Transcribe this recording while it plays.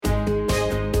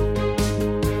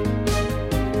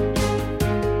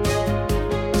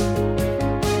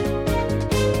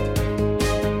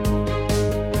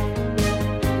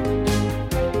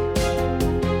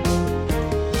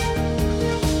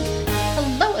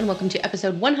and welcome to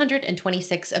episode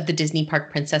 126 of the Disney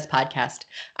Park Princess podcast.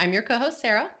 I'm your co-host,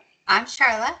 Sarah. I'm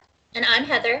Sharla. And I'm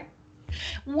Heather.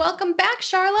 Welcome back,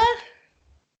 Sharla.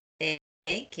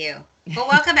 Thank you. Well,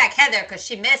 welcome back, Heather, because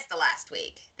she missed the last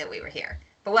week that we were here.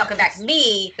 But welcome back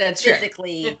me, That's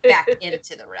physically back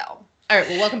into the realm. All right,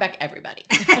 well, welcome back, everybody.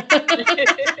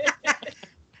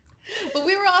 But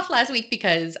we were off last week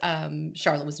because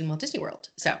Sharla was in Walt Disney World.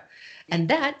 And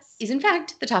that is, in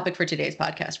fact, the topic for today's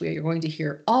podcast. We are going to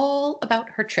hear all about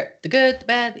her trip. The good, the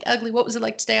bad, the ugly. What was it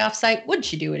like to stay off-site? Would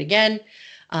she do it again?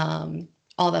 All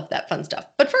of that fun stuff.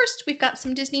 But first, we've got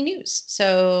some Disney news.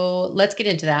 So let's get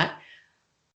into that.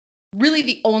 Really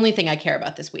the only thing I care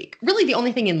about this week, really the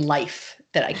only thing in life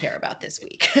that I care about this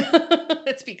week,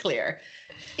 let's be clear,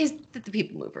 is that the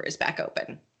People Mover is back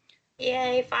open.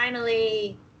 Yay,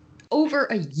 finally. Over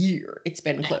a year it's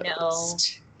been closed. I know.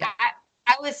 Yeah.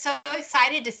 I was so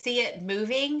excited to see it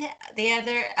moving the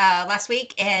other last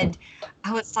week, and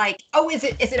I was like, "Oh, is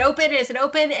it open? Is it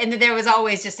open?" And then there was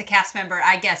always just a cast member.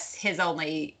 I guess his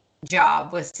only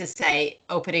job was to say,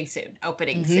 "Opening soon,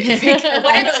 opening soon."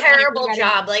 What a terrible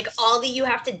job! Like you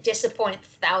have to disappoint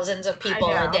thousands of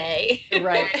people a day.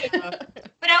 Right.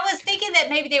 But I was thinking that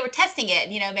maybe they were testing it.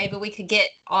 Maybe we could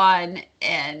get on,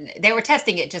 and they were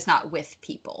testing it, just not with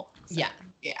people. So,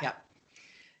 yeah.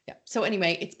 So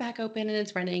anyway, it's back open and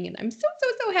it's running, and I'm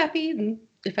so happy. And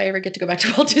if I ever get to go back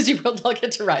to Walt Disney World, I'll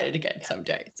get to ride it again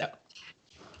someday. So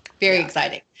very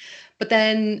exciting. But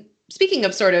then, speaking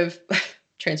of sort of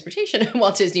transportation at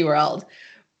Walt Disney World,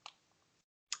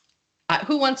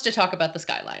 who wants to talk about the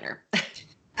Skyliner?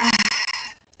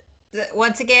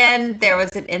 Once again, there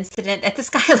was an incident at the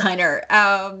Skyliner.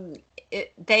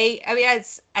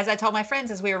 As I told my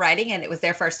friends as we were riding, and it was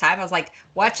their first time, I was like,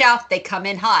 watch out, they come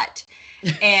in hot.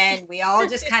 And we all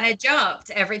just kind of jumped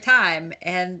every time.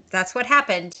 And that's what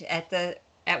happened at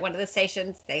one of the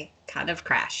stations. They kind of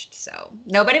crashed. So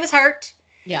nobody was hurt.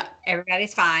 Yeah.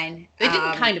 Everybody's fine. They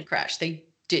didn't kind of crash. They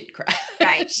did crash.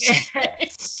 Right.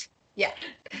 Yeah.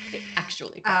 They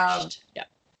actually crashed. Yeah.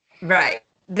 Right.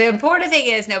 The important thing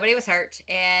is nobody was hurt,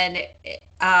 and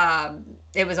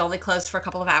it was only closed for a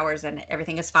couple of hours, and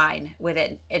everything is fine with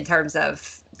it in terms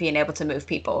of being able to move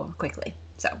people quickly.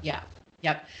 So yeah,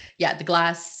 the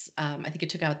glass. I think it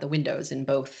took out the windows in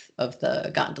both of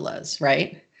the gondolas,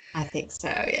 right? I think so.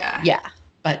 Yeah. Yeah,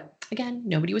 but again,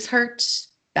 nobody was hurt.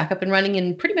 Back up and running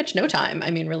in pretty much no time. I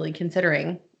mean, really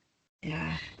considering.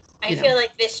 Yeah. I feel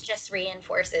like this just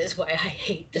reinforces why I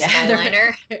hate the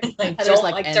Skyliner. I don't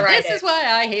like to ride it. This is why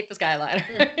I hate the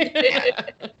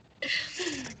Skyliner.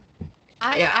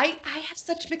 I have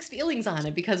such mixed feelings on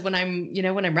it, because when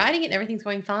I'm riding it and everything's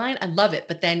going fine, I love it.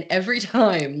 But then every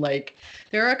time, like,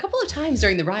 there are a couple of times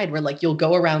during the ride where, like, you'll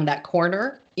go around that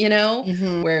corner,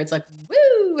 where it's like, woo.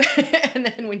 And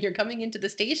then when you're coming into the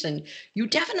station, you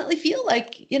definitely feel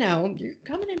like, you're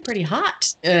coming in pretty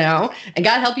hot, and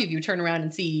God help you if you turn around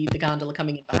and see the gondola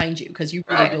coming in behind you, because you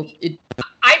really will.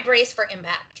 I brace for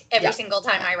impact every single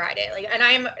time I ride it.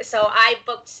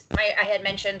 I had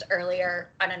mentioned earlier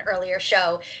on an earlier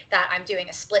show that I'm doing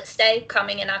a split stay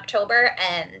coming in October,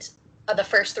 and the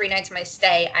first 3 nights of my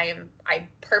stay, I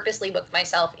purposely booked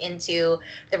myself into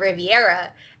the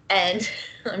Riviera, and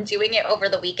I'm doing it over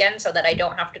the weekend so that I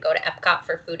don't have to go to Epcot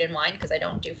for food and wine, because I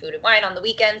don't do food and wine on the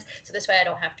weekends. So this way I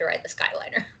don't have to ride the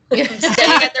Skyliner. I'm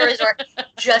staying at the resort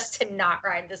just to not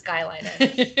ride the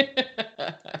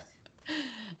Skyliner.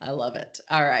 I love it.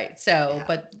 All right. So,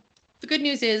 but the good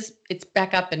news is it's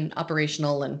back up and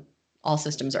operational, and all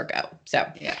systems are go. So,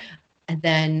 and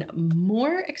then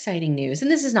more exciting news,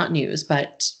 and this is not news,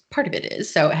 but part of it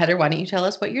is. So, Heather, why don't you tell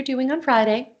us what you're doing on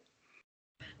Friday?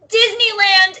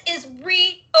 Disneyland is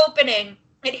reopening.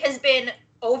 It has been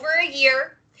over a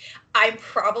year. I'm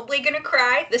probably going to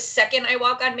cry the second I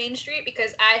walk on Main Street,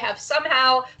 because I have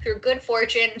somehow, through good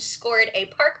fortune, scored a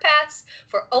park pass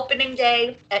for opening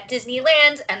day at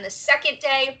Disneyland and the second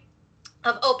day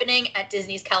of opening at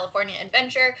Disney's California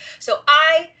Adventure. So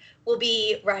I will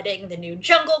be riding the new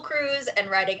Jungle Cruise and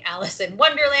riding Alice in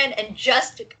Wonderland, and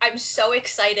I'm so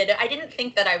excited. I didn't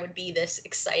think that I would be this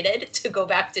excited to go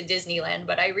back to Disneyland,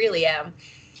 but I really am.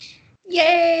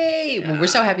 Yay! Well, we're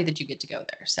so happy that you get to go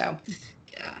there. So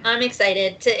I'm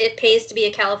excited. It pays to be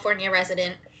a California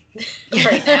resident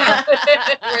right now.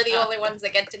 We're the only ones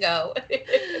that get to go.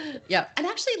 Yeah. And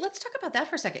actually, let's talk about that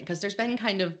for a second, because there's been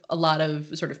kind of a lot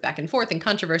of sort of back and forth and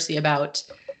controversy about,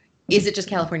 is it just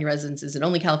California residents? Is it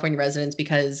only California residents?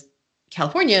 Because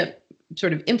California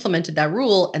sort of implemented that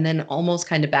rule and then almost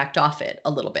kind of backed off it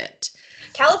a little bit.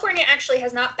 California actually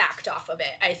has not backed off of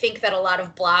it. I think that a lot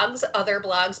of blogs, other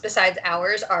blogs besides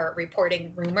ours, are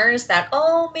reporting rumors that,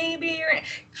 oh, maybe.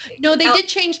 No, they did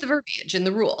change the verbiage in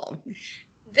the rule.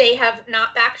 They have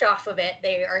not backed off of it.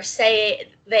 They are saying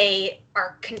they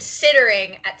are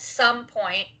considering at some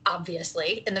point,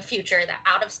 obviously, in the future, that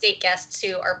out-of-state guests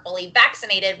who are fully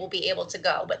vaccinated will be able to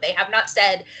go. But they have not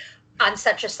said on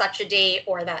such a date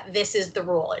or that this is the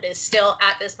rule. It is still,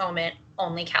 at this moment,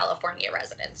 only California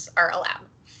residents are allowed.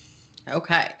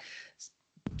 Okay.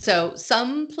 So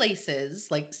some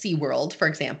places, like SeaWorld, for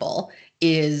example,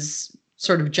 is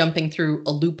sort of jumping through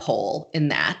a loophole in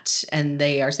that, and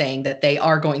they are saying that they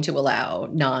are going to allow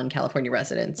non-California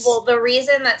residents. Well, the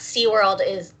reason that SeaWorld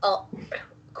is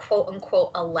quote unquote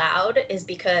allowed is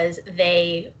because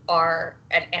they are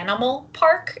an animal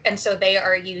park, and so they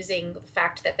are using the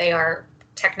fact that they are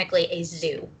technically a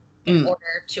zoo in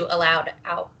order to allow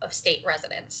out-of-state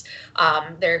residents.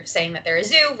 They're saying that they're a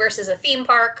zoo versus a theme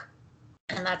park.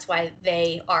 And that's why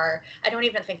they are, I don't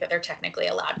even think that they're technically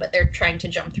allowed, but they're trying to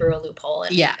jump through a loophole.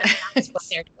 And that's what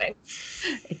they're doing.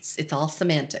 It's all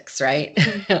semantics, right?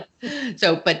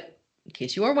 So, but in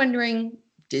case you are wondering,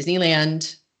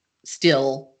 Disneyland,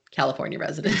 still California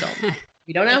residents only.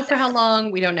 We don't know for how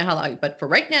long, but for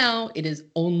right now, it is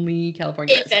only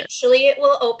California residents. Eventually, it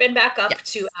will open back up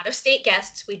to out-of-state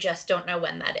guests. We just don't know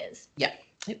when that is. Yeah,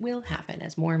 it will happen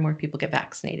as more and more people get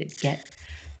vaccinated.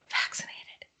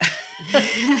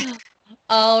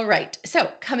 All right.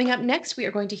 So coming up next, we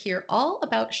are going to hear all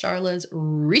about Sharla's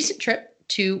recent trip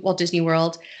to Walt Disney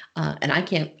World. And I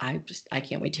can't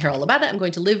wait to hear all about it. I'm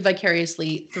going to live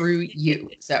vicariously through you.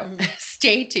 So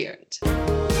stay tuned.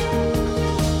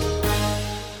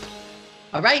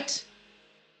 All right.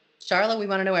 Sharla, we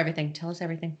want to know everything. Tell us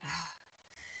everything.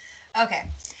 Okay.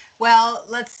 Well,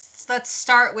 let's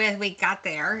start with, we got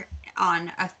there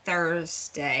on a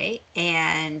Thursday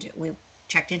and we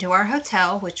checked into our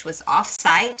hotel, which was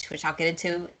off-site, which I'll get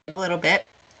into in a little bit.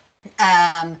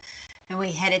 And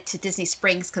we headed to Disney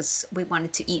Springs because we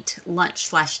wanted to eat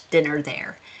lunch/dinner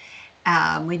there.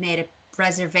 We made a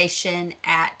reservation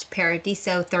at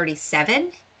Paradiso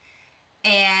 37,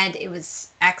 and it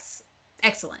was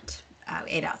excellent.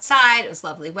 We ate outside. It was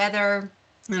lovely weather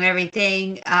and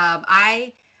everything.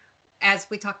 As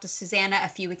we talked to Susanna a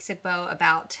few weeks ago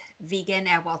about vegan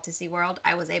at Walt Disney World,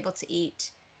 I was able to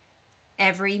eat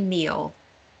every meal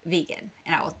vegan,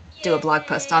 and I will do a blog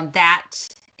post on that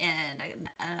in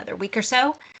another week or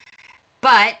so.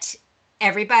 But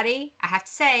everybody, I have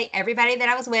to say, everybody that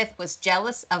I was with was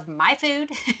jealous of my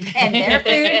food, and their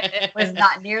food was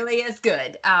not nearly as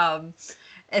good. And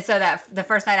so that the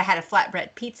first night I had a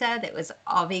flatbread pizza that was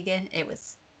all vegan. It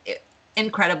was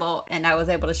incredible, and I was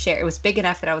able to share. It was big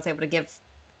enough that I was able to give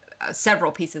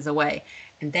several pieces away,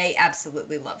 and they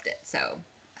absolutely loved it. So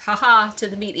haha to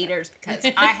the meat eaters, because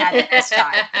I had the best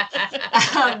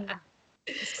time.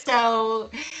 So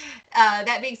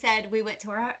that being said, we went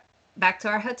to back to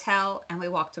our hotel and we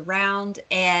walked around,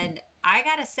 and I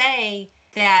gotta say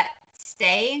that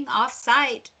staying off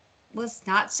site was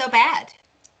not so bad.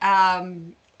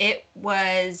 It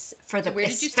was for the where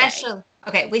did you stay?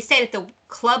 Okay, we stayed at the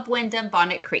Club Wyndham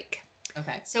Bonnet Creek.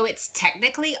 Okay. So it's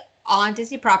technically on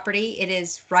Disney property. It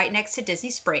is right next to Disney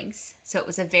Springs. So it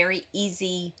was a very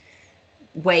easy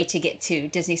way to get to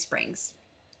Disney Springs.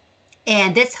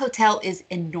 And this hotel is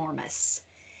enormous.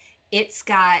 It's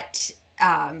got,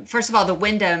 first of all, the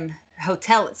Wyndham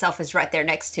Hotel itself is right there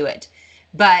next to it.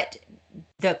 But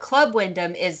the Club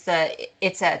Wyndham it's a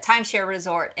timeshare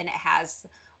resort, and it has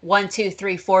 1, 2,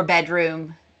 3, 4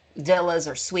 bedroom villas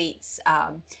or suites.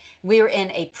 We were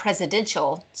in a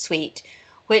presidential suite,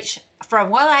 which from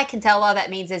what I can tell, all that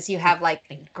means is you have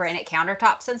like granite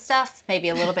countertops and stuff, maybe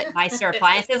a little bit nicer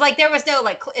appliances. Like there was no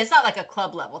it's not like a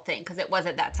club level thing because it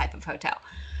wasn't that type of hotel,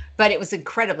 but it was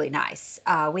incredibly nice.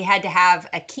 We had to have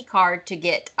a key card to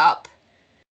get up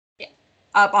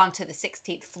onto the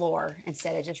 16th floor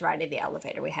instead of just riding the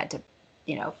elevator. We had to,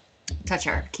 touch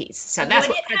our keys. So that's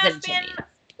what presidential means.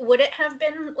 Would it have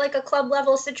been like a club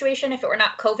level situation if it were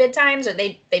not COVID times, or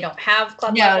they don't have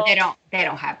club level? No, they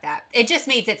don't have that. It just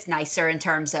means it's nicer in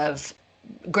terms of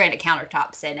granite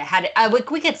countertops, and it had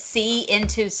we could see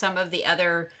into some of the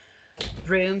other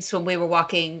rooms when we were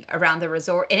walking around the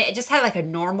resort, and it just had like a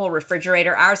normal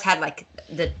refrigerator. Ours had like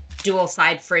the dual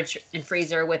side fridge and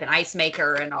freezer with an ice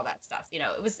maker and all that stuff.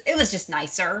 It was just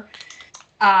nicer.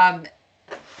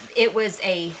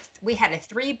 We had a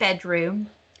 3-bedroom,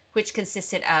 which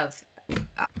consisted of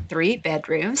 3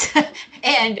 bedrooms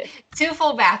and 2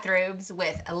 full bathrooms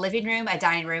with a living room, a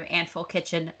dining room, and full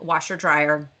kitchen, washer,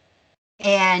 dryer.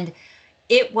 And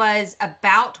it was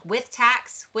about, with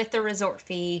tax, with the resort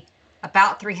fee,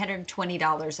 about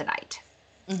 $320 a night.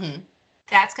 Mm-hmm.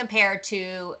 That's compared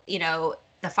to,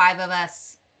 the 5 of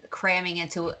us cramming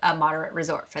into a moderate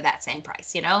resort for that same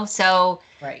price, So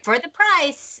Right. for the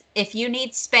price, if you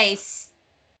need space,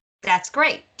 that's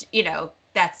great.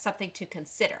 That's something to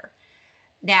consider.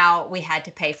 Now, we had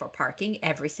to pay for parking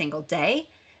every single day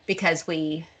because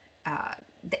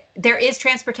there is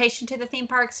transportation to the theme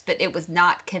parks, but it was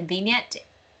not convenient.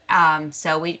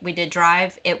 So we did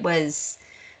drive.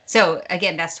 So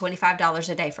again, that's $25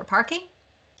 a day for parking.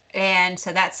 And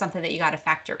so that's something that you got to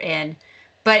factor in.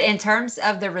 But in terms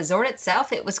of the resort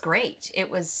itself, it was great.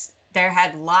 There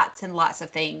had lots and lots of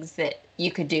things that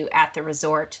you could do at the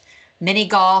resort. Mini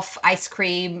golf, ice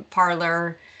cream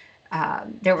parlor.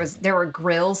 There were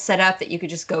grills set up that you could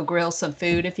just go grill some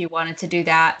food if you wanted to do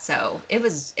that. So it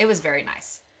was very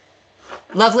nice.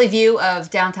 Lovely view of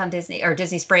downtown Disney, or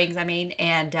Disney Springs, I mean,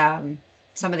 and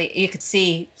you could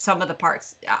see some of the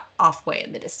parks off way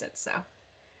in the distance. So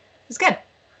it was good.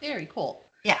 Very cool.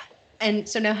 Yeah. And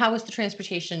so now, how was the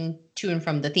transportation to and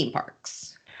from the theme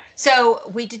parks? So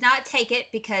we did not take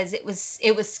it because it was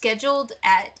scheduled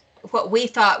at what we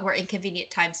thought were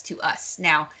inconvenient times to us.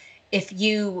 Now, if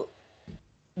you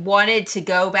wanted to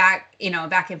go back,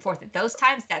 back and forth at those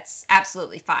times, that's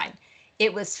absolutely fine.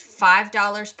 It was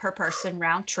 $5 per person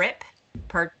round trip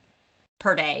per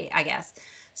day, I guess.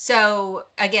 So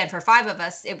again, for 5 of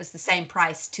us, it was the same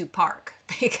price to park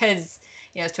because,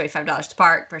 it's $25 to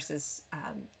park versus,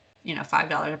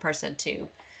 $5 a person to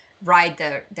ride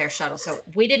their shuttle. So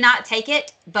we did not take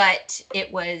it, but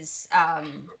it was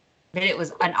an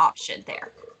option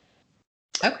there.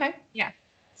 Okay. Yeah.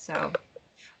 So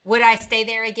would I stay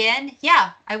there again?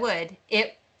 Yeah, I would.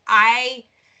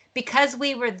 Because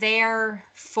we were there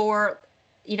for,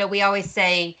 we always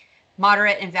say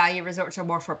moderate and value resorts are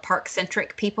more for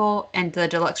park-centric people, and the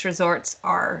deluxe resorts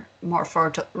are more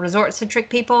for resort-centric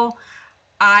people.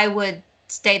 I would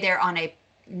stay there on a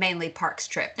mainly parks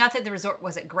trip. Not that the resort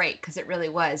wasn't great, because it really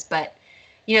was, but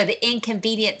the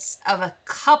inconvenience of a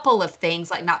couple of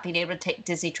things, like not being able to take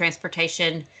Disney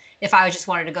transportation if I just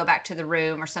wanted to go back to the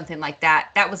room or something like that,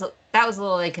 that was a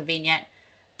little inconvenient.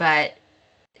 But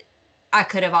I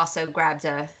could have also grabbed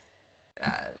a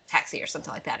taxi or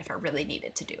something like that if I really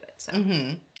needed to do it. So,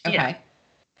 okay.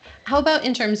 How about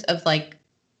in terms of like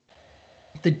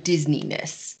the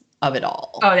Disney-ness of it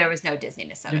all? Oh, there was no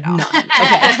Disney-ness of it all. None.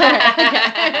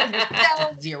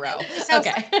 Okay. Zero.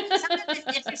 Okay. Something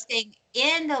that's interesting,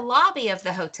 in the lobby of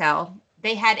the hotel,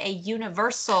 they had a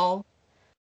universal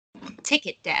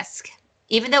ticket desk.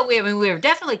 Even though we were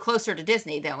definitely closer to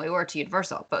Disney than we were to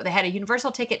Universal, but they had a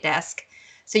universal ticket desk.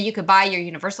 So you could buy your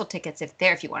Universal tickets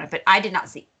if you wanted, but I did not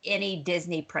see any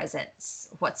Disney presence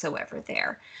whatsoever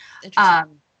there.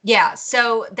 Yeah,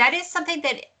 so that is something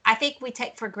that I think we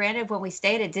take for granted when we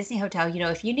stay at a Disney hotel.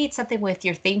 If you need something with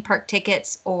your theme park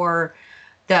tickets or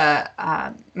the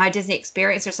My Disney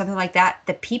Experience or something like that,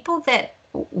 the people that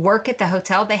work at the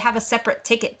hotel, they have a separate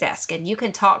ticket desk, and you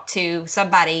can talk to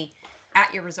somebody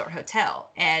at your resort hotel.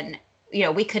 And,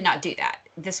 we could not do that.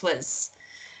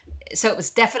 So it was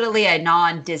definitely a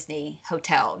non-Disney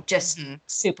hotel, just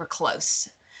super close.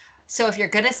 So if you're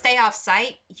going to stay off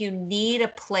site, you need a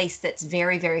place that's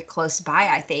very, very close by,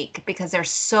 I think, because there's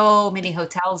so many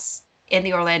hotels in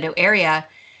the Orlando area,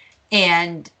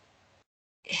 and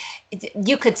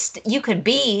you could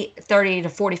be 30 to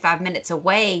 45 minutes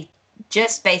away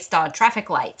just based on traffic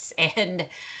lights and,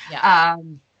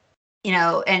 and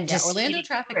just Orlando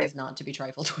traffic is not to be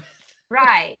trifled with.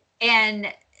 Right.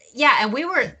 And we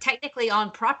were technically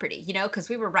on property, because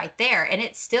we were right there, and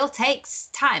it still takes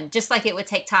time, just like it would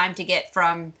take time to get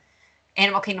from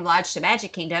Animal Kingdom Lodge to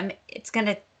Magic Kingdom. It's going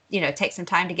to, take some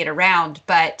time to get around,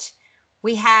 but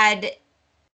it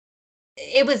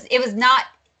was not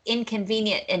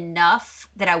inconvenient enough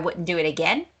that I wouldn't do it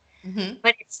again.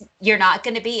 But you're not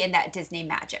going to be in that Disney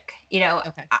magic.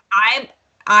 Okay.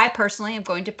 I personally am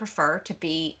going to prefer to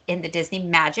be in the Disney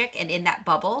magic and in that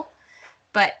bubble,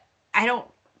 but I don't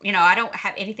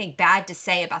have anything bad to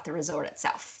say about the resort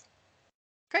itself.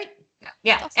 Great.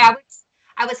 Yeah. Awesome.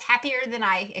 I was happier than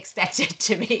I expected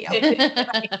to be.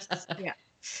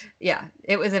 Yeah.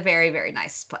 It was a very, very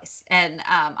nice place. And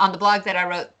on the blog that I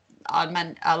wrote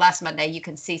on last Monday, you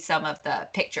can see some of the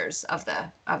pictures of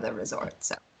the resort.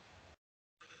 So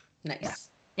nice.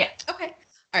 Yeah. Okay.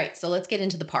 All right. So let's get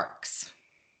into the parks.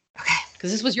 Okay.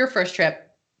 Because this was your first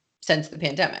trip since the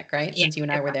pandemic, right? Yeah. Since you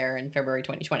and I were there in February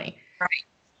 2020. Right.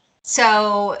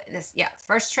 So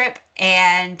first trip,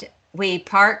 and we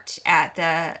parked at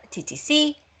the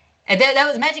TTC, and that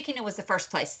was Magic Kingdom was the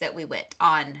first place that we went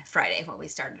on Friday when we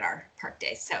started our park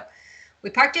days. So we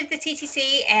parked at the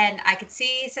TTC, and I could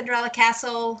see Cinderella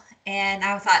Castle, and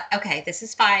I thought, okay, this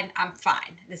is fine. I'm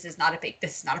fine. This is not a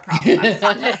problem. I'm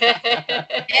fine.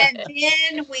 And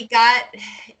then we got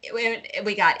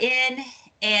in,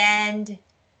 and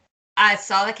I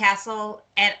saw the castle,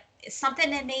 and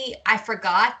something in me, I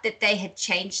forgot that they had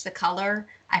changed the color.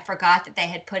 I forgot that they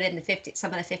had put in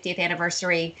some of the 50th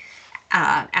anniversary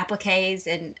appliques,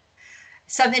 and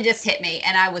something just hit me,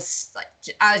 and I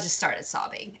just started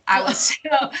sobbing. I was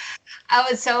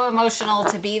so emotional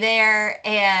to be there,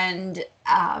 and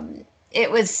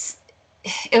it was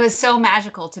so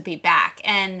magical to be back.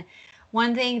 And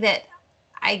one thing that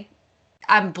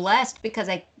I'm blessed because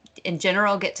I, in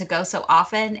general, get to go so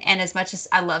often, and as much as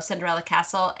I love Cinderella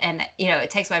Castle, and it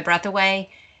takes my breath away,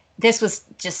 this was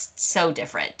just so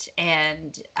different.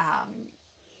 And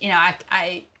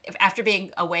I after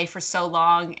being away for so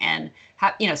long and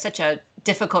such a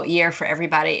difficult year for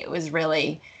everybody, it was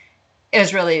really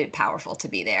powerful to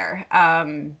be there.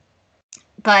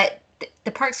 But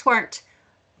the parks weren't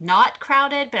not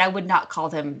crowded, but I would not call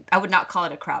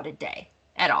it a crowded day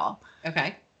at all.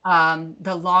 Okay.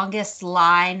 The longest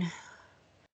line,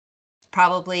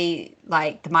 probably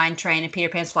like the Mine Train and Peter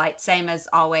Pan's Flight, same as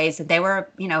always. They were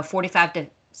 45 to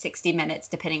 60 minutes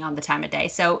depending on the time of day,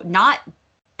 so not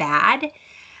bad.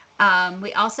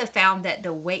 We also found that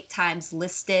the wait times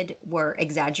listed were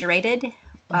exaggerated.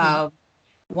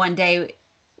 One day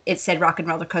it said Rock and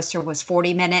Roller Coaster was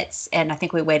 40 minutes, and I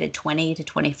think we waited 20 to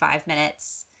 25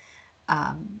 minutes.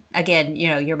 Again,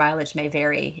 your mileage may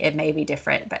vary. It may be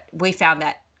different, but we found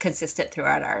that consistent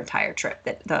throughout our entire trip,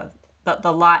 that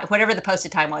the line, whatever the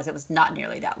posted time was, it was not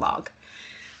nearly that long.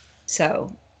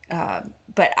 So,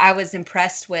 but I was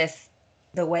impressed with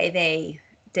the way they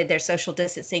did their social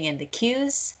distancing in the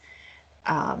queues.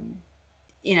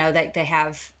 That they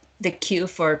have the queue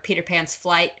for Peter Pan's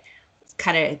Flight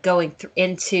kind of going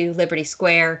into Liberty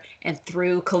Square and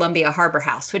through Columbia Harbor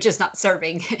House, which is not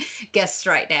serving guests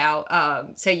right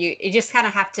now. So you just kind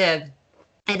of have to,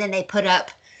 and then they put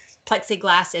up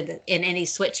plexiglass in any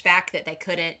switchback that they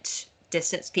couldn't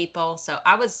distance people. So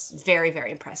I was very,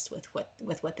 very impressed with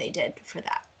what they did for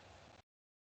that.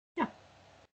 Yeah.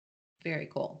 Very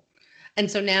cool. And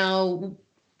so now,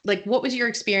 what was your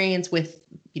experience with,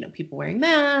 people wearing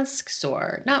masks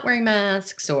or not wearing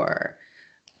masks or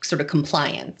sort of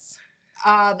compliance?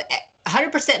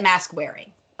 100% mask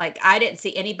wearing. I didn't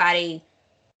see anybody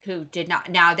who did not.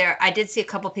 Now I did see a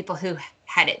couple people who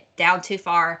had it down too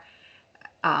far.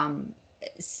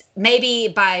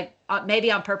 Maybe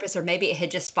on purpose, or maybe it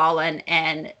had just fallen,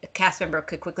 and a cast member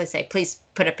could quickly say, "Please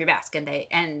put up your mask,"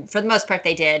 and for the most part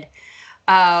they did.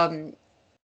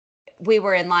 We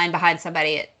were in line behind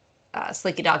somebody at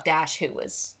Slinky Dog Dash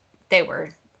they were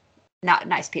not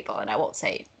nice people, and I won't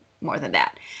say more than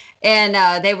that. And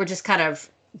they were just kind of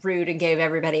rude and gave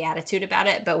everybody attitude about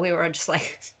it. But we were just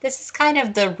like, this is kind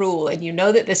of the rule, and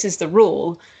that this is the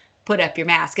rule. Put up your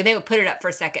mask. And they would put it up for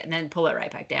a second and then pull it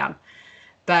right back down.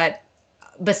 But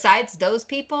besides those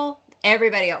people,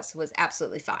 everybody else was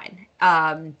absolutely fine.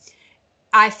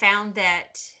 I found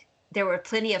that there were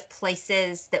plenty of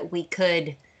places that we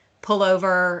could pull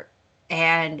over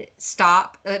and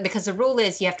stop, because the rule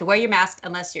is you have to wear your mask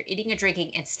unless you're eating or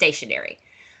drinking and stationary.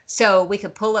 So we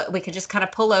could just kind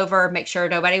of pull over, make sure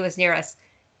nobody was near us,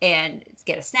 and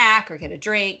get a snack or get a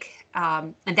drink.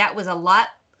 And that was a lot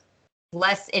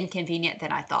less inconvenient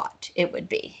than I thought it would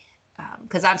be,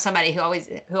 because I'm somebody who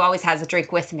always has a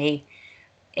drink with me,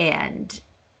 and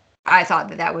I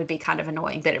thought that would be kind of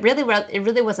annoying, but it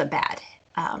really wasn't bad.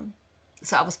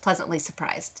 So I was pleasantly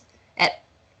surprised at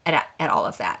all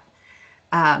of that.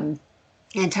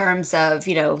 In terms of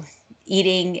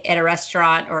eating at a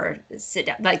restaurant or sit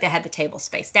down, they had the table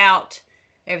spaced out,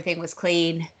 everything was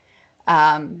clean.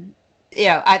 I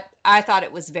thought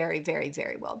it was very, very,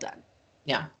 very well done.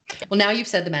 Yeah. Well, now you've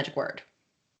said the magic word.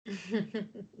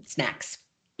 Snacks.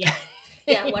 Yeah.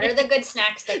 Yeah. What are the good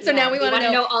snacks that so now we want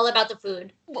to know all about the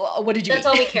food. Well, what did you That's eat?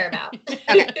 all we care about.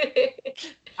 Okay.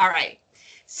 All right.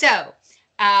 So,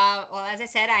 as I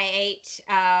said, I ate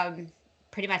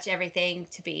pretty much everything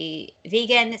to be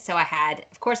vegan. So I had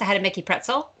a Mickey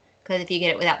pretzel, because if you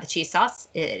get it without the cheese sauce,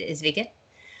 it is vegan.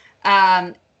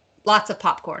 Lots of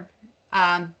popcorn.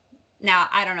 Now,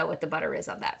 I don't know what the butter is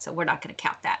on that, so we're not going to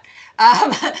count that.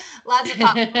 Lots of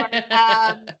popcorn.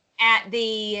 At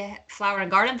the Flower and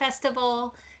Garden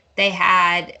Festival, they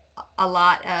had a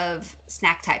lot of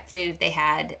snack type food. They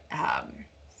had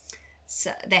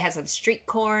some street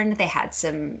corn. They had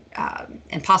some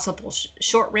Impossible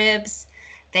short ribs.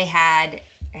 They had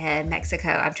in Mexico,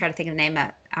 I'm trying to think of the name,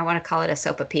 I want to call it a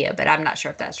sopapilla, but I'm not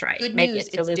sure if that's right. Good Maybe news,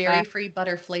 it's Cholula. dairy-free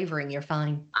butter flavoring. You're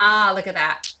fine. Ah, look at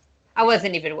that. I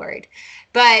wasn't even worried.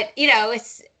 But,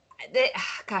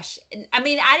 gosh, I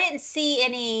mean, I didn't see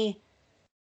any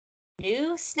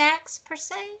new snacks per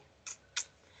se.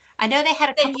 I know they had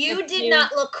a couple. Then you did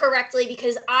not look correctly,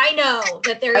 because I know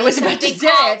that there I is was about to something say,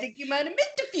 I called, think you might have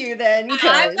missed a few then. I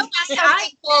Because know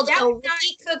something called that a was not-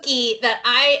 wiki cookie that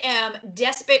I am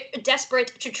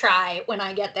desperate to try when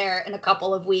I get there in a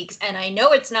couple of weeks, and I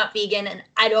know it's not vegan, and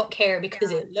I don't care because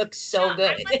it looks so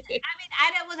good.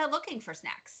 I wasn't looking for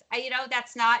snacks.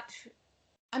 That's not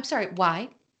I'm sorry, why?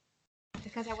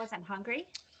 because I wasn't hungry.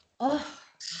 Oh,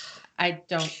 I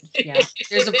don't. Yeah,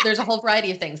 there's a whole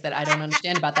variety of things that I don't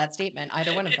understand about that statement.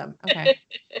 Either one of them. Okay.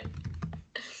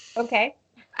 Okay.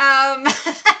 I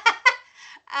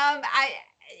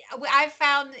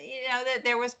found that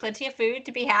there was plenty of food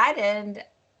to be had, and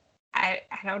I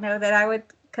don't know that I would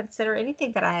consider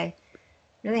anything that I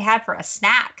really had for a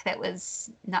snack that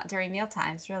was not during meal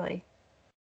times, really.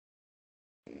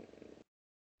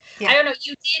 Yeah. I don't know.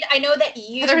 You did. I know that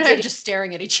you Heather and I did. are just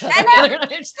staring at each other.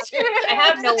 I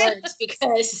have no words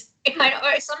because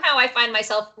somehow I find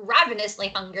myself ravenously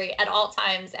hungry at all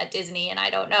times at Disney, and I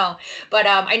don't know. But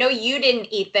I know you didn't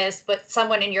eat this, but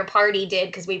someone in your party did,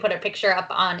 because we put a picture up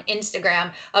on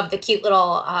Instagram of the cute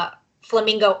little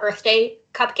flamingo Earth Day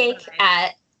cupcake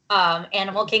at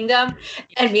Animal Kingdom,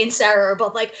 and me and Sarah are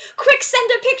both like, "Quick,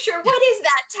 send a picture! What is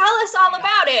that? Tell us all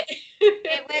about it."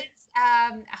 It was,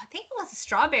 I think it was a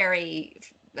strawberry,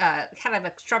 kind of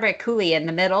a strawberry coulis in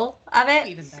the middle of it.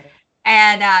 Even better.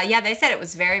 And they said it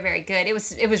was very, very good. It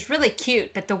was really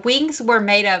cute, but the wings were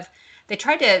made of. They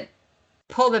tried to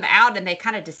pull them out, and they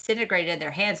kind of disintegrated in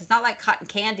their hands. It's not like cotton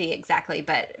candy exactly,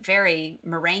 but very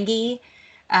meringue.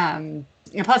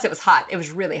 And plus, it was hot. It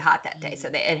was really hot that day, so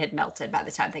it had melted by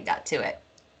the time they got to it.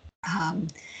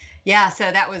 So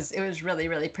it was really,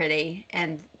 really pretty,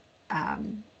 and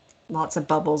lots of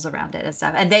bubbles around it and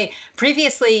stuff. And they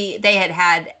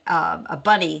had a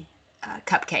bunny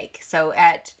cupcake. So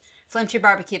at Flame Tree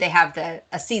Barbecue, they have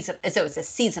it's a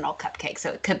seasonal cupcake.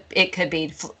 So it could be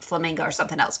flamingo or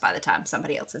something else by the time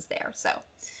somebody else is there. So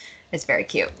it's very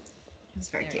cute. It's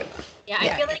very cute. Yeah,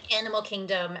 I feel like Animal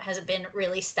Kingdom has been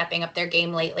really stepping up their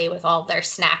game lately with all their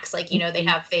snacks. Like, they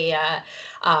have the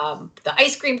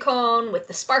ice cream cone with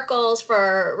the sparkles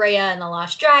for Raya and the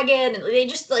Lost Dragon. And they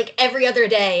just, like, every other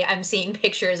day I'm seeing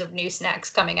pictures of new snacks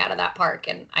coming out of that park.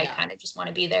 And I kind of just want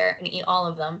to be there and eat all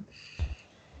of them.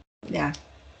 Yeah.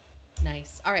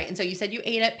 Nice. All right. And so you said you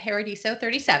ate at Paradiso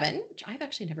 37, which I've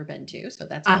actually never been to. So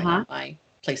that's on my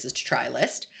places to try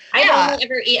list. I've only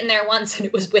ever eaten there once, and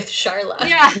it was with Sharla.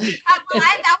 Yeah. I was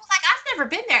like, I've never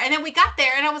been there. And then we got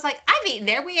there, and I was like, I've eaten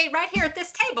there. We ate right here at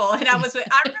this table. And I remember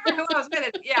who I was with.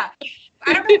 Yeah.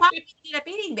 I don't know why we ended up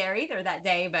eating there either that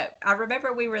day, but I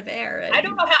remember we were there. And I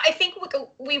don't know how. I think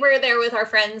we were there with our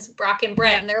friends, Brock and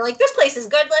Brent, and they're like, this place is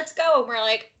good. Let's go. And we're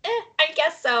like, I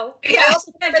guess so. Yeah. I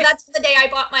also remember that's the day I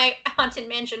bought my Haunted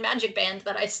Mansion magic band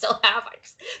that I still have.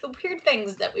 The weird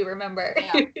things that we remember.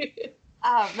 Yeah.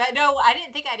 But no, I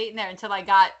didn't think I'd eaten there until I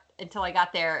got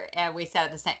there, and we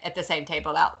sat at the same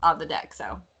table out on the deck.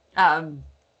 So, so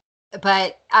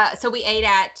we ate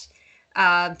at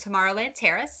Tomorrowland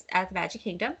Terrace at the Magic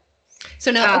Kingdom.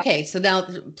 So now,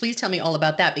 please tell me all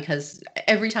about that, because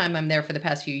every time I'm there for the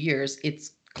past few years,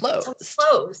 it's closed. It's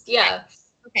closed, yeah.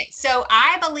 Okay, so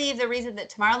I believe the reason that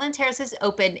Tomorrowland Terrace is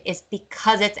open is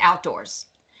because it's outdoors.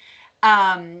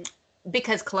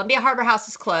 Because Columbia Harbor House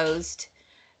is closed.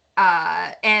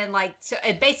 And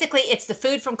basically it's the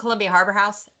food from Columbia Harbor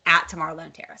House at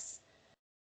Tomorrowland Terrace.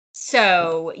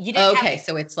 So you didn't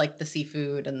so it's like the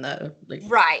seafood and the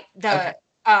right.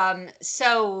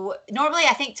 So normally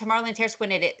I think Tomorrowland Terrace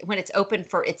when it's open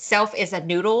for itself is a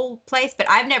noodle place, but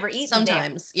I've never eaten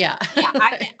sometimes there.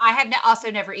 I have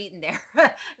also never eaten there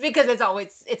because it's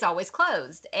always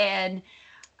closed. And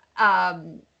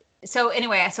so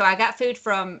anyway, so I got food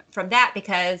from that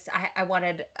because I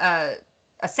wanted a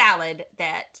salad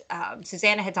that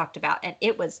Susanna had talked about, and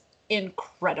it was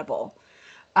incredible.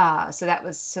 So that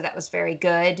was very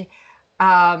good.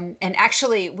 And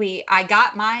actually, I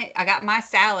got my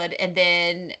salad, and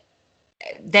then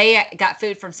they got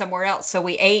food from somewhere else. So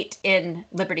we ate in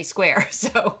Liberty Square.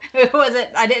 So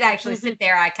I didn't actually sit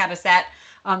there. I kind of sat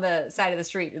on the side of the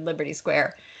street in Liberty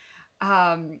Square.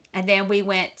 And then we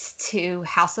went to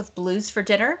House of Blues for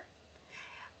dinner.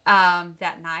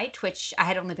 That night, which I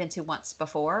had only been to once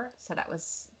before, so that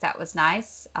was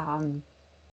nice. And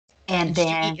did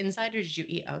you eat inside or did you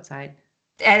eat outside?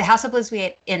 At House of Blues, we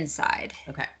ate inside.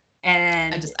 Okay.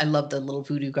 And I love the little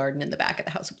voodoo garden in the back of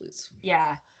the House of Blues.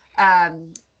 Yeah.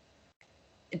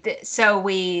 so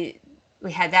we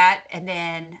had that, and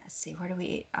then let's see, where do we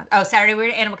eat? Oh, Saturday we were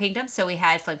at Animal Kingdom, so we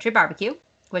had Flame Tree Barbecue,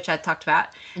 which I talked about,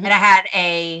 and I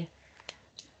had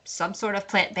some sort of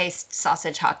plant-based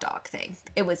sausage hot dog thing.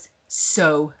 It was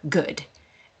so good.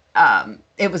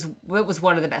 It was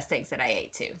one of the best things that I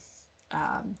ate too.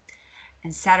 And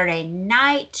Saturday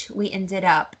night we ended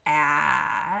up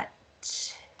at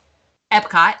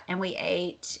Epcot, and we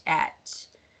ate at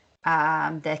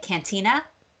the Cantina,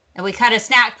 and we kind of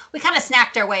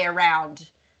snacked our way around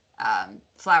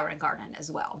Flower and Garden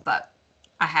as well. But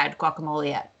I had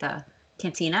guacamole at the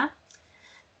Cantina.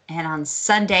 And on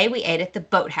Sunday we ate at the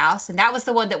Boathouse, and that was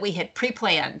the one that we had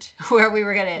pre-planned where we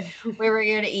were gonna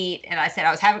eat. And I said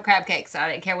I was having crab cakes, so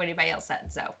I didn't care what anybody else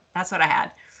said. So that's what I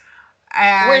had.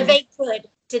 Were they good?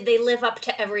 Did they live up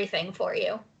to everything for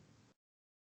you?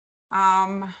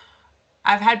 I've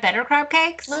had better crab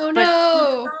cakes. Oh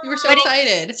no! You were so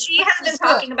excited. She has been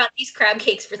talking about these crab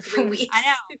cakes for 3 weeks. I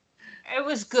know. It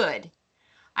was good.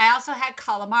 I also had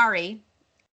calamari.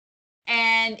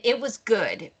 And it was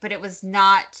good, but it was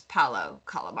not Palo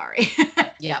calamari.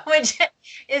 Yeah. Which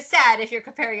is sad if you're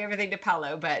comparing everything to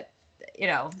Palo, but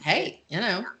Hey,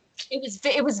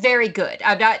 it was very good.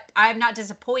 I'm not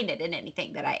disappointed in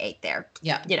anything that I ate there.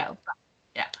 Yeah. Yeah.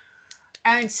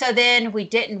 And so then we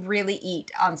didn't really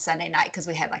eat on Sunday night because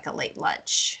we had like a late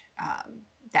lunch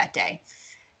that day.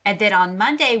 And then on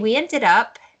Monday we ended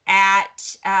up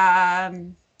at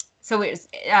so it was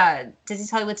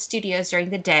Disney's Hollywood Studios during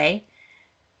the day.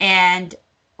 And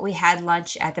we had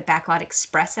lunch at the Backlot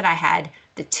Express, and I had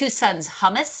the Two Sons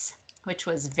hummus, which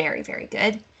was very, very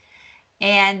good.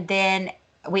 And then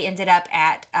we ended up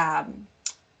at La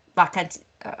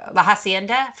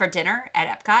Hacienda for dinner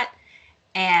at Epcot.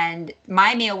 And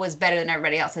my meal was better than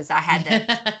everybody else's. I had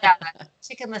the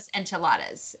chickenless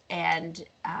enchiladas, and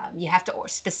you have to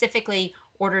specifically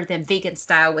order them vegan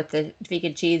style with the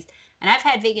vegan cheese. And I've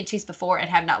had vegan cheese before and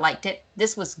have not liked it.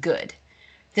 This was good.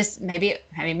 Maybe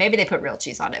they put real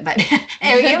cheese on it, but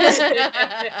it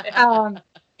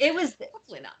was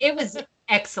hopefully not. It was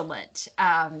excellent.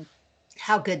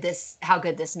 How good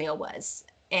this meal was.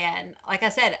 And like I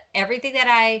said, everything that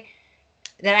I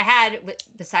had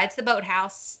besides the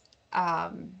Boathouse,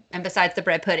 and besides the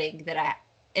bread pudding that I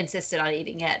insisted on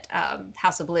eating at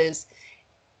House of Blues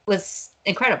was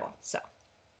incredible. So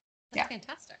that's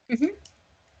fantastic. Mm-hmm.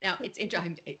 Now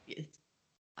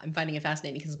I'm finding it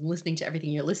fascinating because I'm listening to everything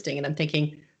you're listing, and I'm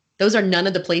thinking those are none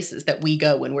of the places that we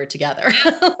go when we're together.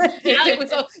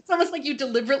 It's almost like you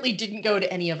deliberately didn't go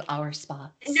to any of our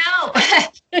spots. No,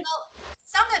 well,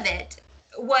 some of it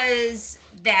was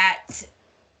that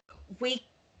we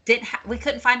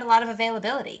couldn't find a lot of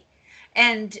availability,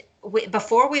 and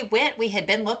before we went, we had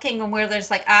been looking, and we're just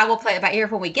like, we'll play it by ear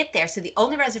when we get there. So the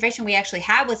only reservation we actually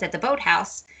had was at the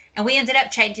Boathouse, and we ended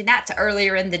up changing that to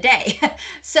earlier in the day.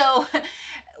 So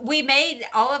we made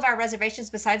all of our reservations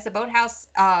besides the Boathouse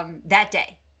that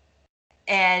day,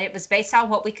 and it was based on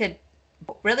what we could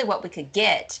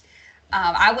get.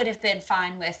 I would have been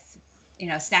fine with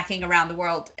snacking around the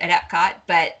world at Epcot,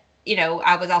 but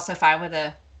I was also fine with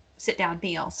a sit down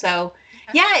meal. So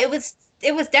yeah, it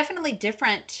was definitely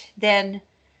different than.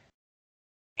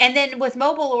 And then with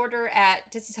mobile order at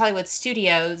Disney's Hollywood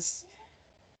Studios,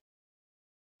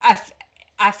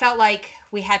 I felt like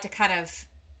we had to kind of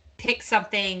pick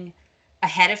something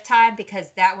ahead of time because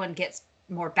that one gets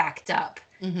more backed up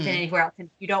than anywhere else. And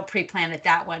if you don't pre-plan it,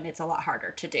 that one, it's a lot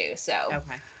harder to do. So,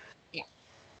 okay. Yeah.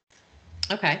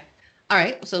 Okay. All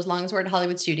right. So as long as we're at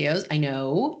Hollywood Studios, I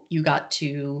know you got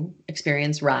to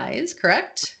experience Rise,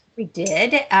 correct? We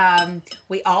did.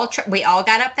 We all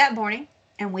got up that morning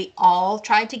and we all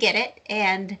tried to get it.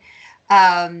 And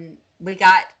we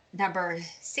got number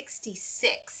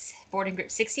 66, boarding group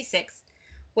 66,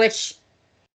 which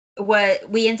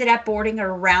we ended up boarding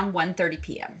around 1:30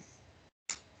 p.m.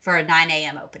 for a 9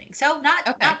 a.m. opening. So not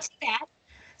too bad.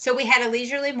 So we had a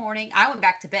leisurely morning. I went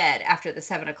back to bed after the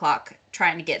 7 o'clock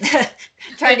trying to get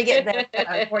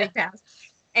the boarding pass.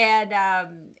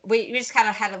 And we just kind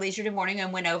of had a leisurely morning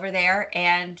and went over there,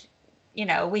 and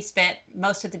we spent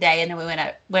most of the day, and then we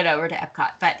went over to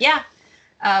Epcot. But yeah,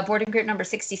 boarding group number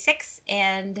 66,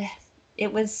 and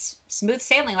it was smooth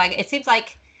sailing. Like it seems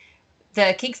like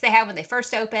the kinks they had when they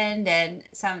first opened and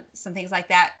some things like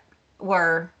that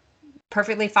were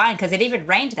perfectly fine because it even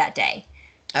rained that day,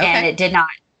 and it did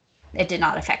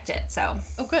not affect it. So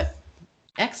good,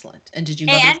 excellent. And did you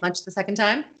love it as much the second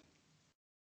time?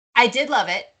 I did love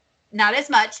it, not as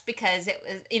much because it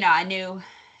was I knew,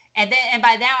 and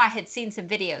by now I had seen some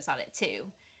videos on it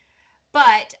too.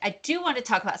 But I do want to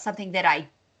talk about something that I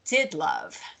did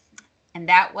love. and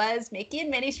that was Mickey and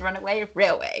Minnie's Runaway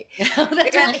Railway. Oh,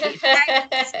 that's right.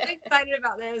 I'm so excited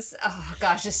about this. Oh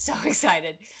gosh, just so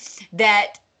excited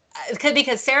that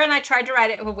because Sarah and I tried to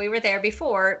write it when we were there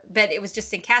before, but it was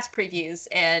just in cast previews,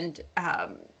 and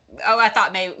I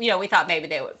thought we thought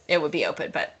maybe it would be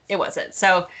open, but it wasn't.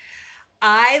 So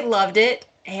I loved it,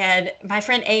 and my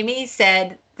friend Amy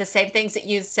said the same things that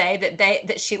you say,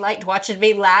 that she liked watching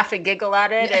me laugh and giggle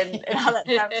at it and all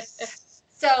that stuff.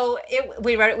 So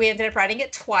we ended up writing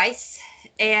it twice,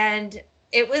 and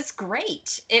it was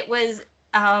great. It was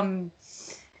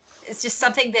it's just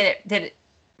something that it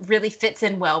really fits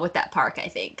in well with that park, I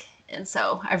think. And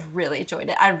so I've really enjoyed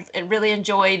it. I really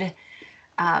enjoyed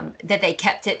that they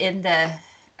kept it in the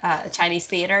Chinese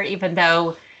theater, even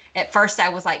though at first I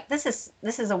was like, this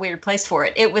is a weird place for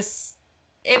it.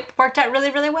 It worked out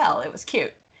really, really well. It was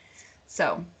cute.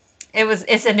 So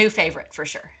it's a new favorite for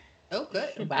sure. Oh,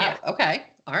 good. Wow. Yeah. Okay.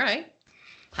 All right.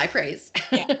 High praise.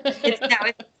 Yeah. It's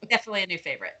definitely a new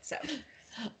favorite. So.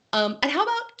 And how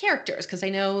about characters? Because I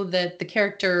know that the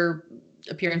character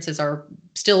appearances are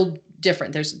still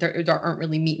different. There aren't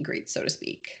really meet and greets, so to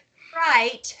speak.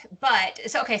 Right. But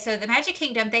so the Magic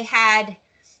Kingdom, they had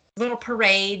little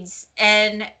parades,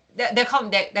 and they call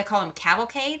them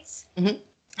cavalcades. Mm-hmm.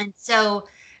 And so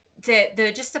the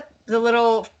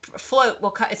little float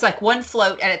will come. It's like one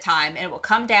float at a time, and it will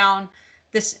come down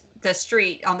the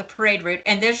street on the parade route,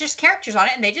 and there's just characters on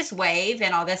it, and they just wave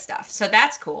and all this stuff. So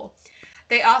that's cool.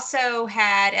 They also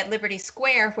had at Liberty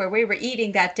Square, where we were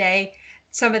eating that day,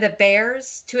 two of the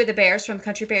bears from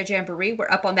Country Bear Jamboree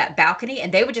were up on that balcony,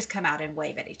 and they would just come out and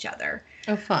wave at each other.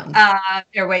 Oh, fun.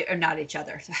 Or not each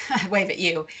other, wave at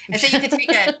you. And so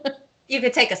you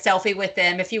could take a selfie with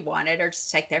them if you wanted, or just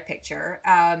take their picture.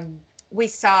 We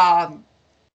saw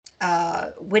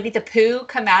Winnie the Pooh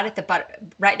come out at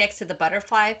right next to the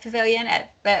butterfly pavilion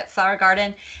at Flower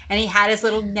Garden, and he had his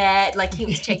little net, like he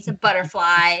was chasing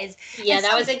butterflies. Yeah,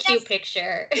 that was a cute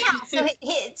picture. Yeah,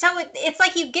 so it's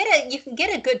like you can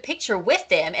get a good picture with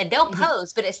them, and they'll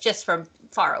pose, but it's just from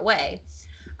far away.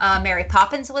 Mary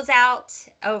Poppins was out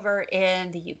over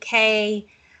in the UK.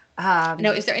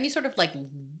 Now, is there any sort of like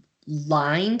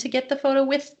line to get the photo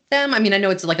with them? I mean, I know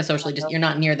it's like a socially you're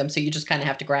not near them, so you just kind of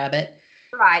have to grab it.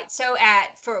 Right. So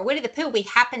for Winnie the Pooh, we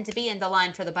happened to be in the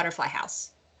line for the butterfly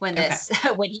house when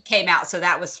he came out. So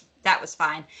that was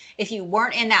fine. If you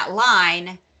weren't in that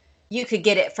line, you could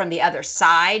get it from the other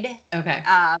side. Okay.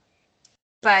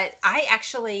 But I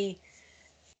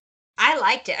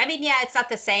liked it. I mean, yeah, it's not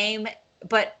the same,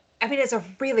 but I mean, it's a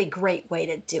really great way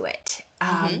to do it.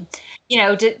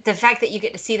 The fact that you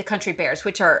get to see the country bears,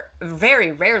 which are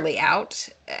very rarely out.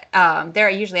 They're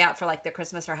usually out for like the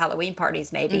Christmas or Halloween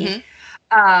parties, maybe. Mm-hmm.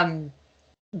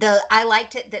 I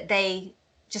liked it that they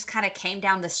just kind of came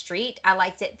down the street. I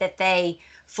liked it that they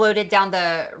floated down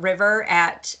the river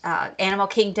at Animal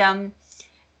Kingdom.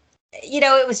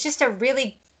 It was just a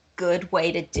really good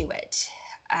way to do it.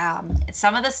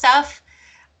 Some of the stuff,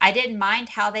 I didn't mind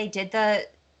how they did the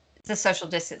social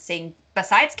distancing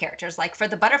besides characters. Like for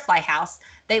the butterfly house,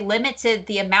 they limited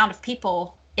the amount of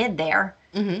people in there,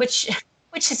 which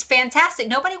is fantastic.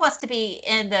 Nobody wants to be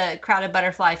in the crowded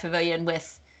butterfly pavilion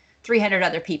with 300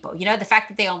 other people. The fact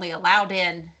that they only allowed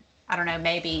in, I don't know,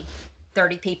 maybe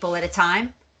 30 people at a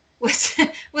time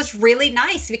was really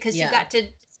nice, because you got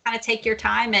to just kind of take your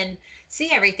time and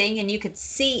see everything, and you could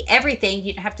see everything.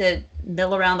 You didn't have to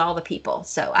mill around all the people.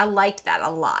 So I liked that a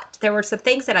lot. There were some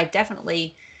things that I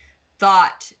definitely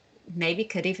thought maybe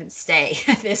could even stay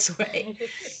this way.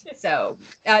 So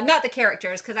not the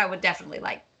characters, because I would definitely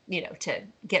like, to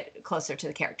get closer to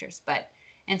the characters. But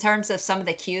in terms of some of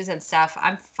the cues and stuff,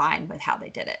 I'm fine with how they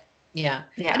did it. Yeah.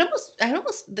 And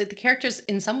almost the characters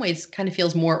in some ways kind of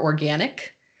feels more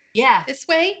organic. Yeah. This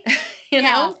way, you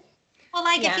know? Well,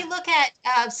 like if you look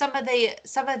at some of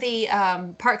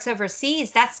the parks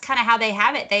overseas, that's kind of how they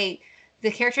have it.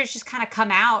 The characters just kind of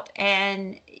come out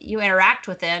and you interact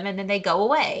with them, and then they go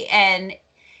away. And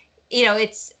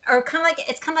it's kind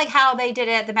of like how they did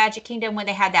it at the Magic Kingdom when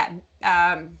they had that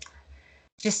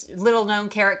just little known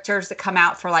characters that come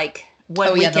out for like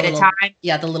 1 week at a time.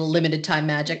 Yeah, the little limited time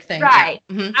magic thing. Right.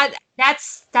 Yeah. Mm-hmm.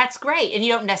 That's great, and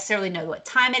you don't necessarily know what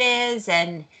time it is,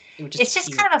 and it's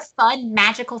just kind of a fun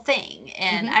magical thing.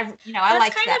 And I like that.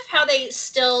 That's kind of how they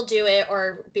still do it,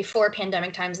 or before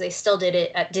pandemic times, they still did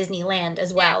it at Disneyland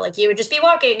as well. Like you would just be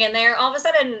walking, and there all of a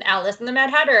sudden Alice and the Mad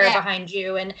Hatter are behind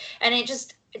you, and it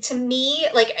just, to me,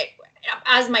 like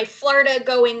as my Florida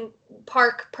going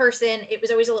park person, it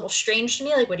was always a little strange to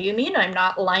me. Like, what do you mean I'm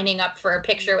not lining up for a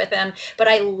picture with him? But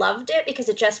I loved it because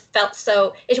it just felt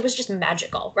so, it was just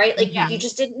magical, right? Like, you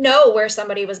just didn't know where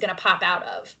somebody was going to pop out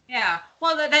of. Yeah.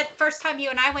 Well, that first time you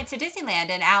and I went to Disneyland,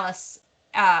 and Alice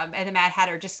and the Mad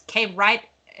Hatter just came right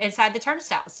inside the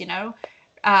turnstiles, you know?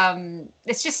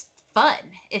 It's just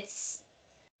fun. It's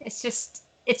just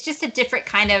a different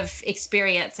kind of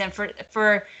experience. And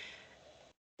for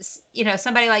you know,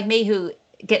 somebody like me who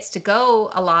gets to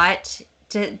go a lot,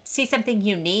 to see something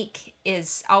unique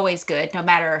is always good. No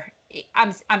matter,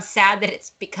 I'm sad that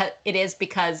it is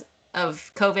because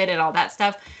of COVID and all that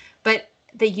stuff, but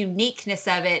the uniqueness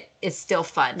of it is still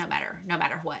fun no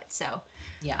matter what. So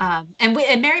yeah. And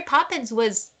Mary Poppins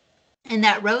was in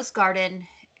that rose garden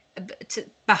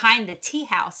behind the tea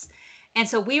house. And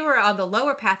so we were on the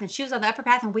lower path and she was on the upper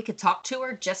path, and we could talk to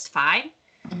her just fine.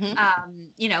 Mm-hmm.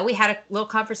 You know, we had a little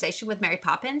conversation with Mary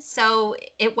Poppins, so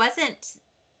it wasn't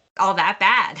all that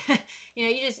bad. You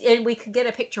know, and we could get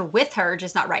a picture with her,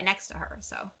 just not right next to her.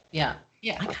 So yeah.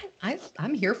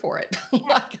 I'm here for it.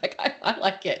 Yeah. I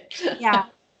like it. Yeah.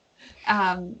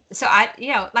 So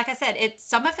you know, like I said,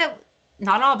 some of it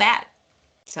not all bad.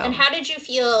 So. And how did you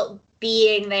feel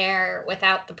being there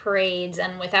without the parades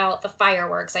and without the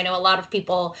fireworks? I know a lot of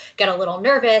people get a little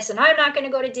nervous, and I'm not going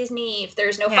to go to Disney if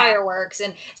there's no fireworks.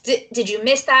 And did you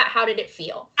miss that? How did it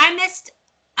feel?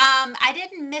 I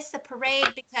didn't miss the parade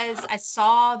because I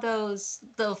saw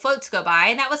the floats go by,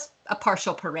 and that was a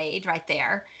partial parade right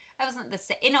there. That wasn't the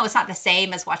same, you know, it's not the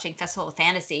same as watching Festival of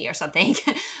Fantasy or something,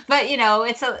 but you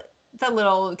know, the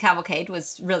little cavalcade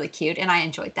was really cute, and I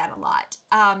enjoyed that a lot.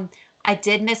 I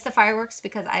did miss the fireworks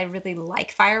because I really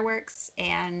like fireworks,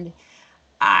 and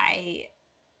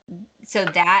so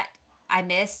that I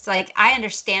missed. Like, I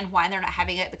understand why they're not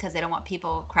having it, because they don't want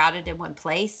people crowded in one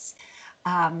place.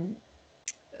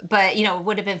 But, you know, it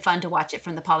would have been fun to watch it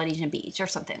from the Polynesian beach or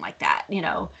something like that, you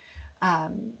know.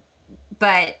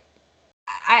 But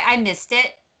I missed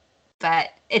it, but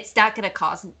it's not going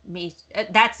to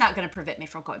that's not going to prevent me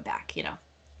from going back, you know.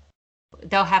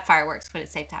 They'll have fireworks when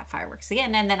it's safe to have fireworks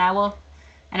again, and then I will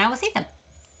see them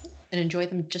and enjoy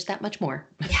them just that much more.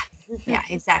 Yeah,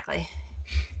 exactly.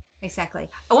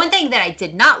 One thing that I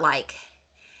did not like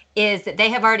is that they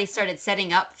have already started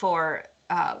setting up for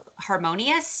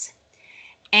Harmonious,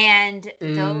 and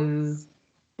those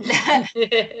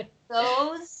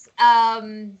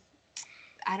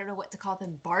I don't know what to call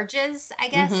them, barges, I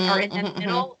guess, are in the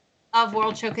middle of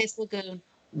World Showcase Lagoon.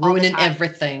 Ruining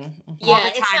everything. Yeah,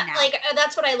 it's not like,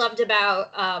 that's what I loved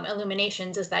about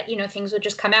Illuminations, is that, you know, things would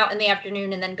just come out in the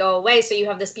afternoon and then go away. So you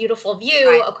have this beautiful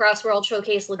view across World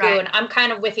Showcase Lagoon. Right. I'm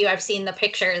kind of with you. I've seen the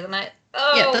pictures, and why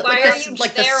are you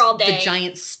there all day? The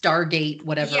giant Stargate,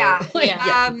 whatever. Yeah.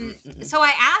 Yeah. So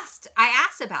I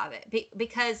asked about it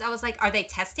because I was like, are they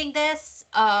testing this?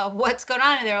 What's going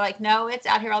on? And they're like, no, it's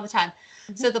out here all the time.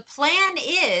 Mm-hmm. So the plan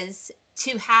is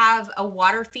to have a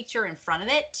water feature in front of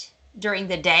it during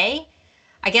the day,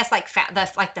 I guess, like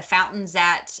the fountains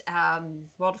at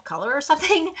World of Color or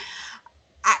something.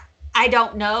 I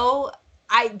don't know.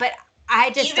 But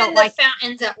I just even don't the like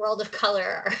fountains at World of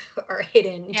Color are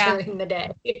hidden during the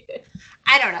day.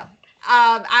 I don't know.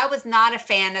 I was not a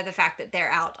fan of the fact that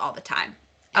they're out all the time.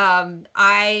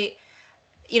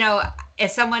 You know,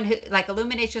 as someone who, like,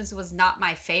 Illuminations was not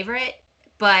my favorite,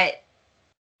 but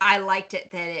I liked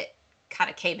it that it kind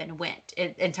of came and went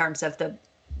in terms of the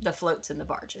floats and the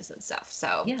barges and stuff.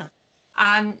 So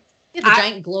the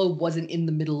giant globe wasn't in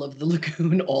the middle of the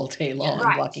lagoon all day long,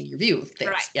 blocking your view of things.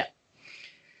 Right. Yeah,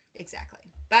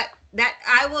 exactly. But that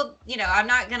I will, you know, I'm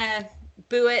not gonna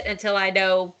boo it until I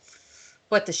know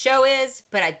what the show is.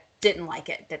 But I didn't like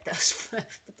it that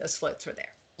those floats were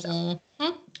there. So.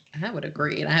 Mm-hmm. I would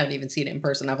agree, and I haven't even seen it in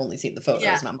person. I've only seen the photos,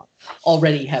 and I'm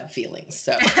already have feelings.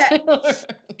 So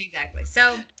exactly.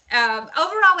 So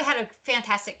overall, we had a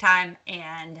fantastic time,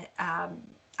 and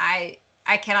I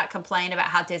cannot complain about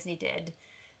how Disney did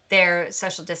their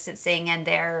social distancing and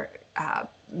their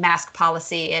mask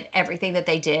policy and everything that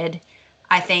they did.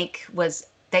 I think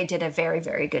they did a very,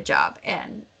 very good job,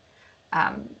 and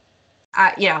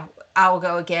I will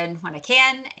go again when I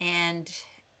can, and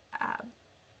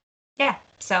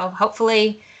so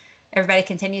hopefully everybody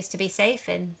continues to be safe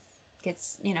and get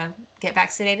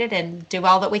vaccinated and do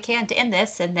all that we can to end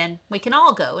this, and then we can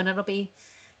all go and it'll be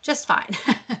just fine.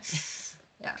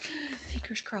 Yeah.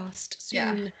 Fingers crossed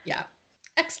soon. Yeah.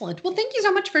 Excellent. Well, thank you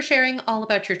so much for sharing all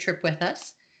about your trip with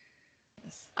us.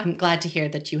 I'm glad to hear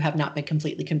that you have not been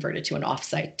completely converted to an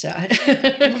offsite.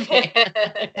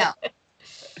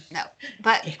 No.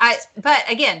 But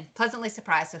again, pleasantly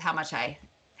surprised with how much I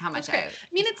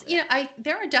mean, it's,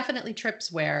 there are definitely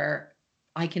trips where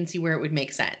I can see where it would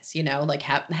make sense, like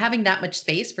having that much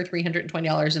space for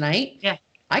 $320 a night. Yeah.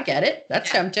 I get it. That's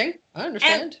tempting. I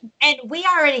understand. And we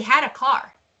already had a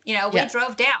car, we Yes.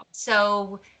 drove down.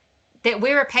 So that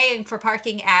we were paying for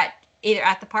parking either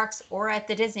at the parks or at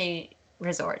the Disney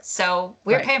resorts. So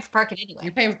we were paying for parking anyway.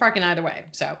 You're paying for parking either way.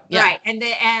 So, yeah. Right.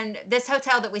 And this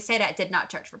hotel that we stayed at did not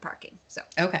charge for parking. So.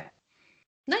 Okay.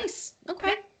 Nice.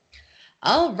 Okay.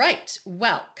 All right.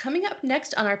 Well, coming up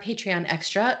next on our Patreon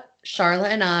Extra, Sharla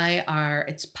and I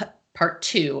it's part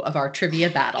 2 of our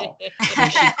trivia battle.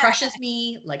 And she crushes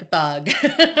me like a bug.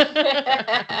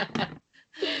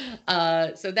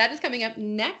 So that is coming up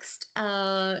next.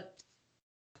 I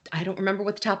don't remember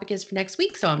what the topic is for next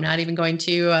week, so I'm not even going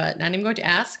to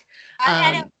ask.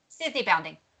 I know, Disney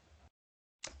bounding.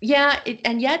 Yeah,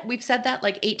 and yet we've said that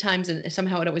like 8 times, and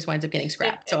somehow it always winds up getting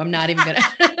scrapped. So I'm not even gonna.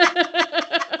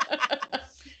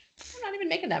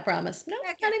 Making that promise. No,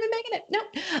 not even making it.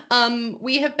 No.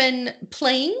 We have been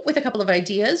playing with a couple of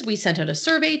ideas. We sent out a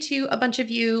survey to a bunch of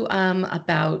you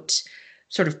about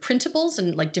sort of printables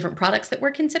and like different products that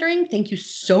we're considering. Thank you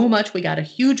so much. We got a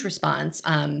huge response.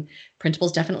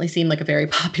 Printables definitely seem like a very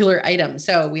popular item.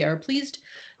 So we are pleased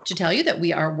to tell you that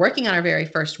we are working on our very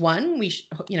first one.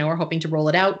 We're hoping to roll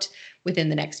it out within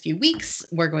the next few weeks.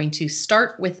 We're going to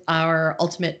start with our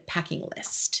ultimate packing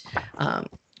list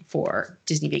for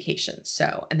Disney vacations.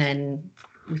 So, and then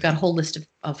we've got a whole list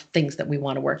of things that we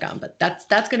want to work on, but that's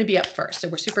going to be up first. So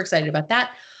we're super excited about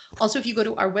that. Also, if you go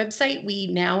to our website, we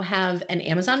now have an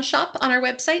Amazon shop on our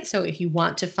website. So if you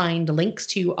want to find links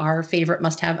to our favorite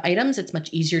must-have items, it's much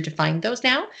easier to find those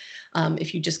now.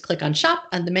 If you just click on shop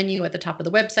on the menu at the top of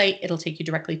the website, it'll take you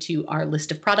directly to our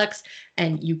list of products,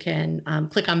 and you can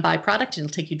click on buy product, and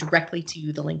it'll take you directly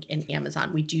to the link in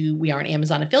Amazon. We are an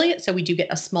Amazon affiliate, so we do get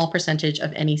a small percentage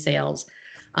of any sales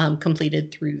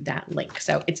completed through that link.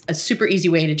 So it's a super easy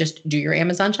way to just do your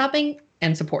Amazon shopping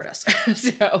and support us.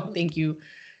 So thank you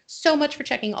so much for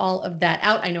checking all of that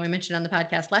out. I know I mentioned on the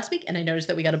podcast last week, and I noticed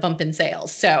that we got a bump in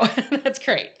sales. So that's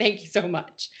great. Thank you so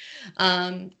much.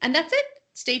 And that's it.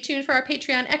 Stay tuned for our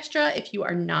Patreon Extra. If you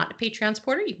are not a Patreon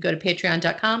supporter, you can go to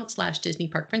patreon.com/Disney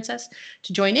Park Princess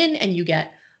to join in, and you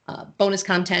get bonus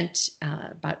content,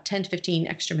 about 10 to 15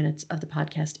 extra minutes of the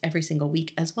podcast every single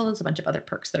week, as well as a bunch of other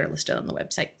perks that are listed on the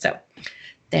website. So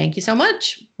thank you so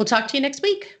much. We'll talk to you next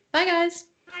week. Bye, guys.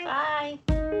 Bye.